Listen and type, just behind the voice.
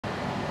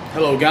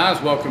Hello guys,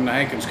 welcome to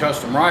Hankins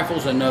Custom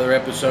Rifles, another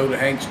episode of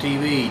Hank's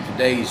TV.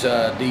 Today's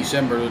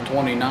December the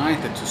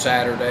 29th. It's a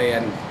Saturday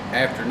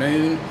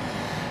afternoon.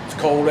 It's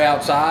cold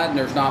outside and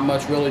there's not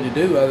much really to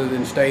do other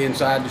than stay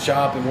inside the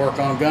shop and work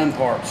on gun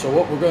parts. So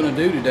what we're going to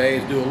do today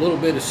is do a little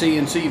bit of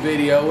CNC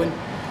videoing,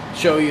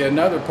 show you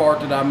another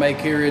part that I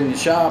make here in the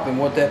shop, and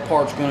what that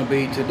part's going to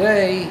be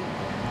today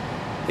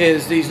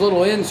is these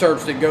little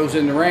inserts that goes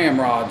in the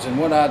ramrods. And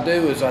what I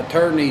do is I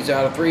turn these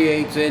out of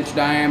 3/8 inch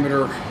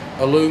diameter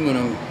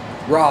aluminum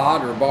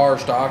rod or bar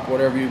stock,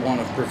 whatever you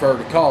want to prefer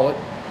to call it,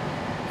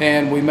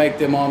 and we make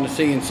them on the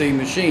CNC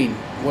machine.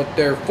 What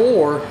they're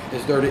for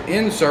is they're the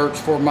inserts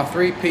for my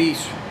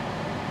 3-piece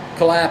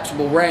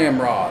collapsible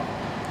ramrod.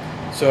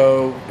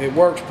 So it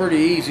works pretty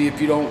easy. If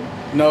you don't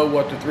know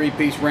what the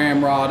 3-piece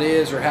ramrod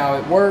is or how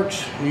it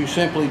works, you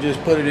simply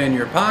just put it in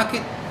your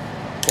pocket,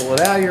 pull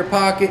it out of your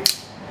pocket,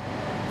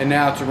 and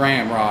now it's a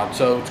ramrod.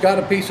 So it's got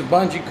a piece of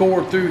bungee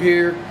cord through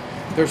here.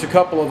 There's a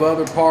couple of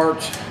other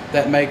parts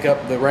that make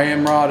up the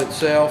ramrod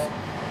itself,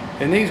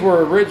 and these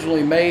were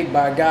originally made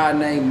by a guy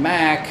named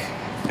Mac,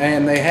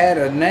 and they had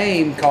a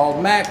name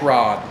called Mac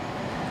Rod.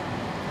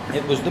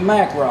 It was the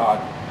Mac Rod.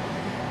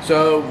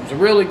 So it was a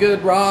really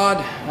good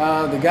rod.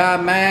 The guy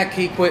Mac,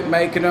 he quit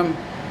making them.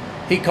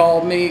 He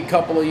called me a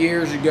couple of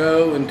years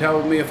ago and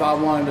told me if I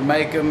wanted to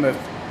make them, if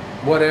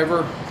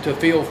whatever, to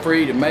feel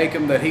free to make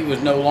them, that he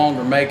was no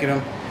longer making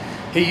them.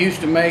 He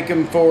used to make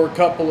them for a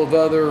couple of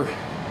other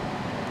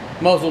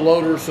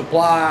muzzleloader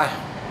supply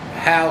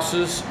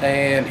houses,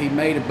 and he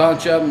made a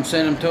bunch of them,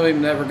 sent them to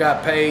him, never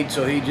got paid,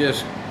 so he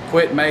just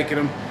quit making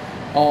them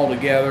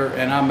altogether,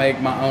 and I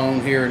make my own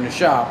here in the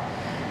shop.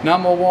 Now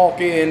I'm going to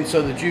walk in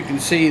so that you can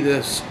see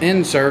this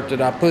insert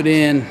that I put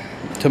in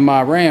to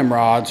my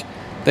ramrods.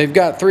 They've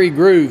got 3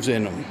 grooves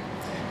in them.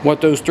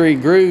 What those 3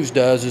 grooves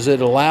does is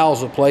it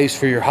allows a place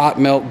for your hot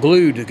melt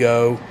glue to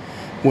go.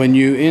 When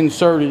you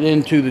insert it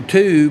into the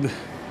tube,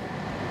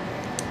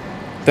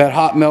 that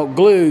hot melt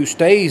glue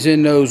stays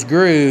in those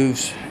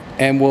grooves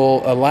and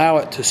will allow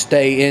it to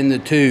stay in the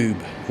tube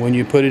when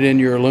you put it in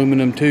your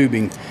aluminum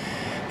tubing.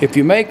 If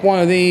you make one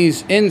of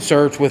these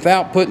inserts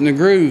without putting the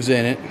grooves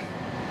in it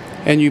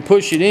and you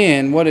push it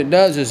in, what it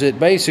does is it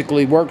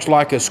basically works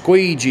like a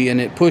squeegee,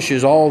 and it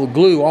pushes all the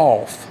glue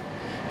off,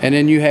 and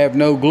then you have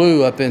no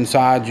glue up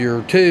inside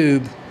your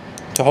tube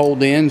to hold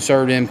the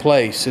insert in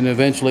place, and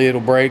eventually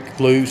it'll break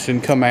loose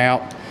and come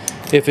out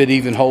if it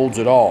even holds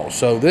at all.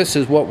 So this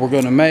is what we're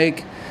going to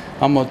make.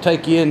 I'm going to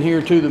take you in here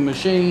to the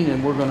machine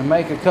and we're going to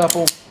make a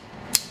couple.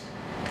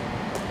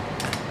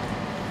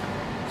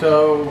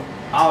 So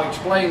I'll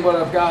explain what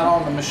I've got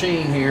on the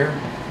machine here.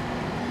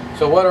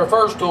 So what our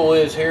first tool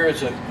is here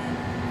is a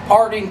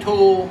parting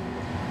tool.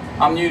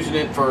 I'm using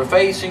it for a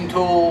facing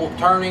tool,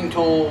 turning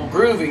tool,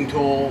 grooving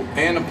tool,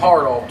 and a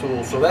part off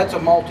tool. So that's a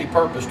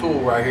multi-purpose tool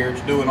right here.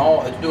 It's doing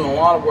a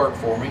lot of work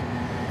for me.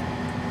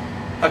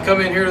 I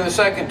come in here to the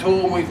second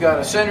tool. We've got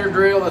a center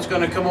drill that's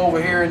going to come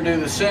over here and do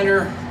the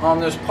center on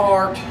this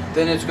part.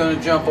 Then it's going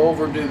to jump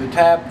over and do the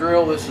tap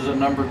drill. This is a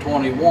number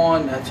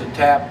 21. That's a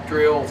tap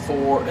drill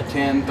for a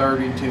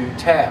 1032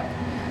 tap.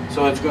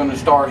 So it's going to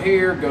start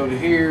here, go to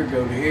here,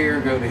 go to here,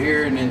 go to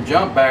here, and then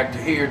jump back to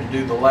here to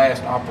do the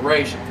last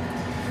operation.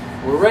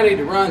 We're ready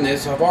to run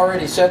this. I've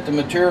already set the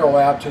material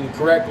out to the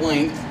correct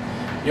length.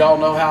 Y'all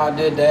know how I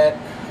did that,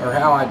 or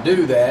how I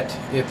do that,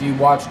 if you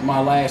watched my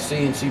last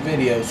CNC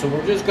video. So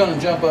we're just going to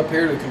jump up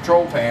here to the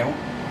control panel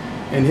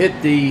and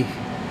hit the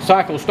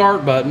cycle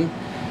start button,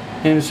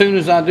 and as soon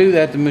as I do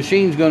that, the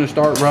machine's going to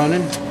start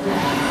running, and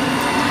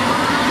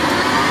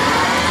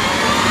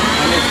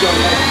it's going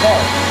to make a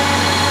part.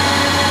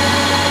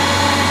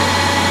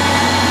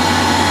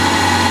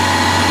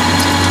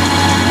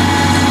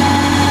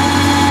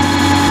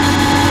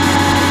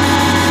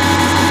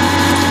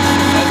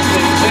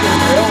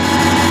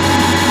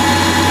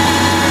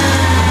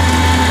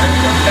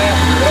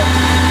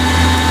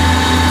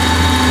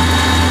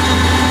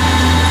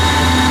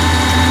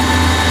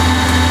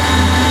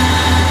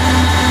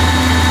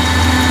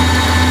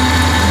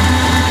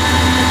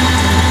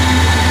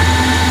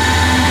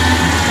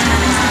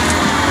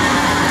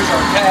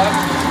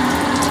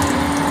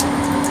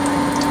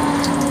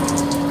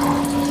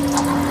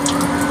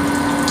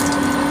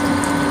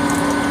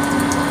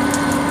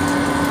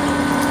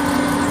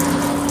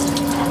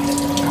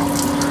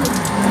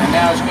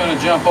 Now it's going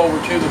to jump over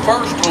to the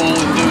first tool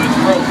and do its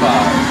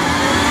profile.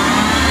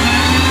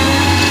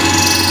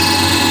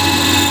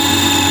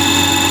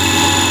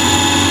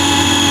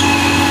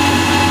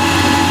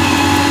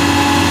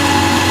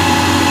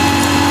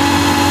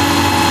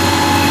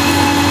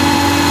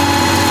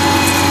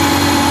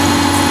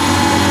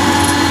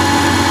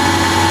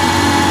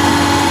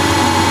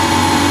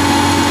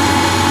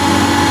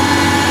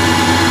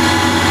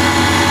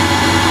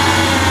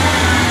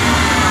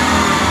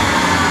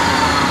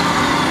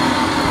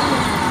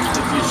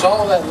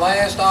 Saw that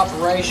last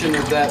operation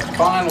of that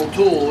final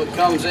tool. It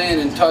comes in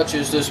and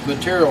touches this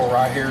material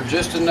right here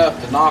just enough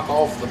to knock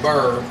off the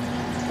burr,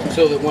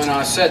 so that when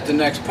I set the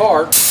next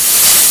part,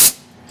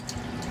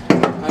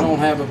 I don't don't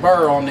have a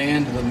burr on the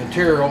end of the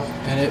material,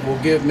 and it will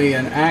give me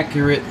an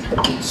accurate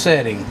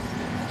setting.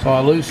 So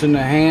I loosen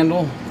the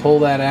handle, pull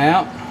that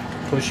out,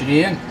 push it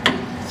in,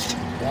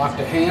 lock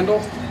the handle,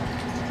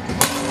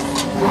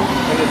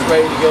 and it's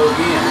ready to go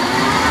again.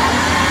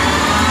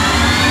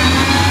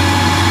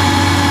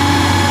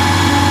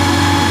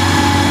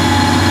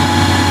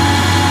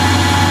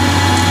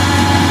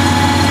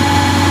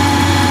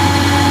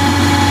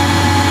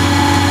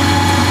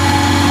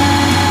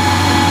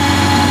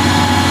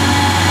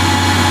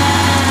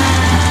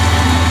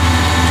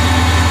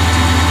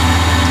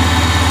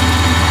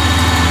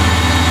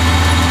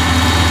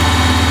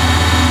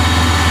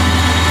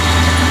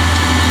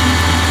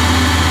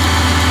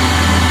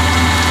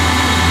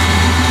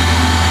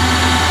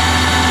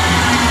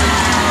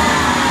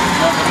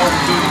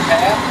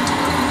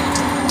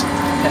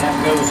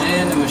 Tap goes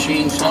in, the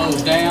machine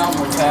slows down.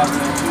 We're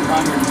tapping at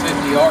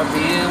 250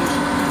 RPMs.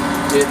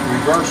 It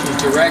reverses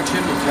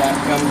direction, the tap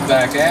comes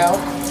back out,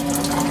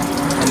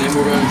 and then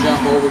we're going to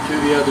jump over to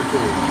the other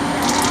tool.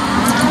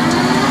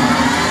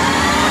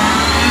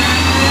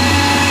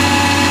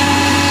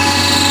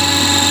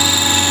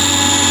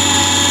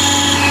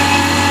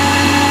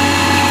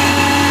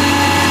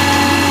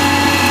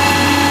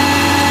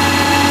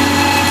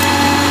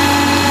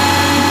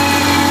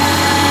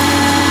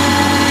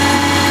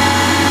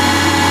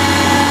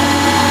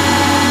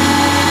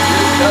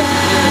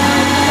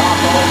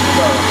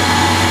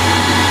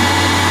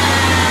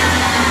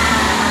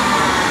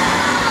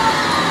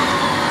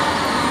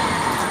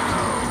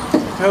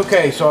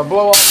 Okay, so I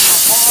blow off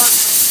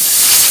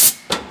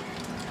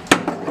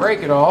my part,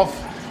 break it off,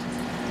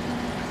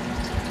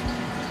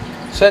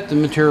 set the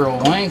material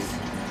length,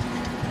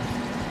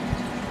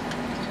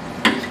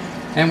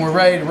 and we're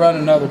ready to run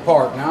another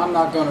part. Now I'm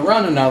not going to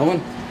run another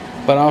one,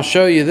 but I'll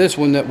show you this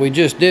one that we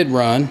just did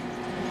run.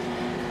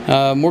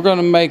 We're going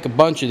to make a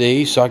bunch of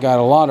these, so I got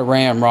a lot of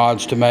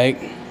ramrods to make.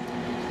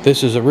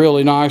 This is a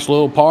really nice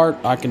little part.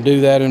 I can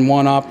do that in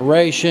one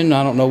operation.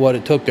 I don't know what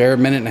it took there, a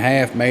minute and a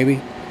half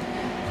maybe.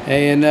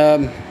 And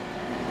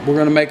we're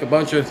going to make a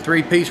bunch of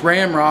 3-piece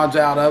ramrods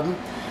out of them.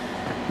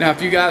 Now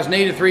if you guys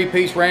need a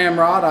 3-piece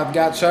ramrod, I've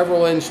got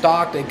several in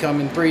stock. They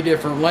come in 3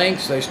 different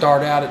lengths. They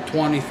start out at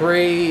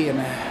 23, and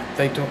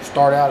they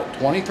start out at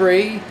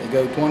 23, they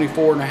go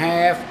 24 and a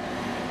half,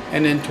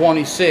 and then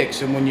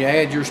 26. And when you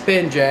add your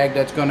spin jag,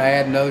 that's going to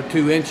add another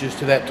 2 inches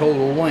to that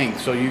total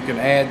length. So you can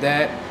add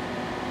that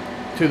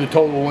to the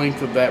total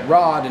length of that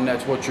rod, and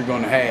that's what you're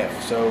going to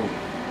have. So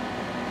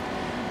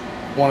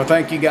I want to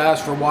thank you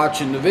guys for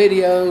watching the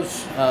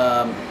videos.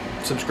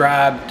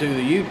 Subscribe to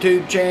the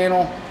YouTube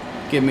channel.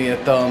 Give me a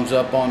thumbs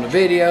up on the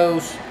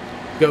videos.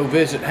 Go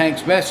visit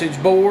Hank's message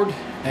board.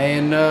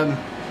 And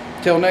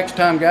till next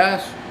time,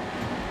 guys,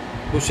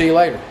 we'll see you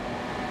later.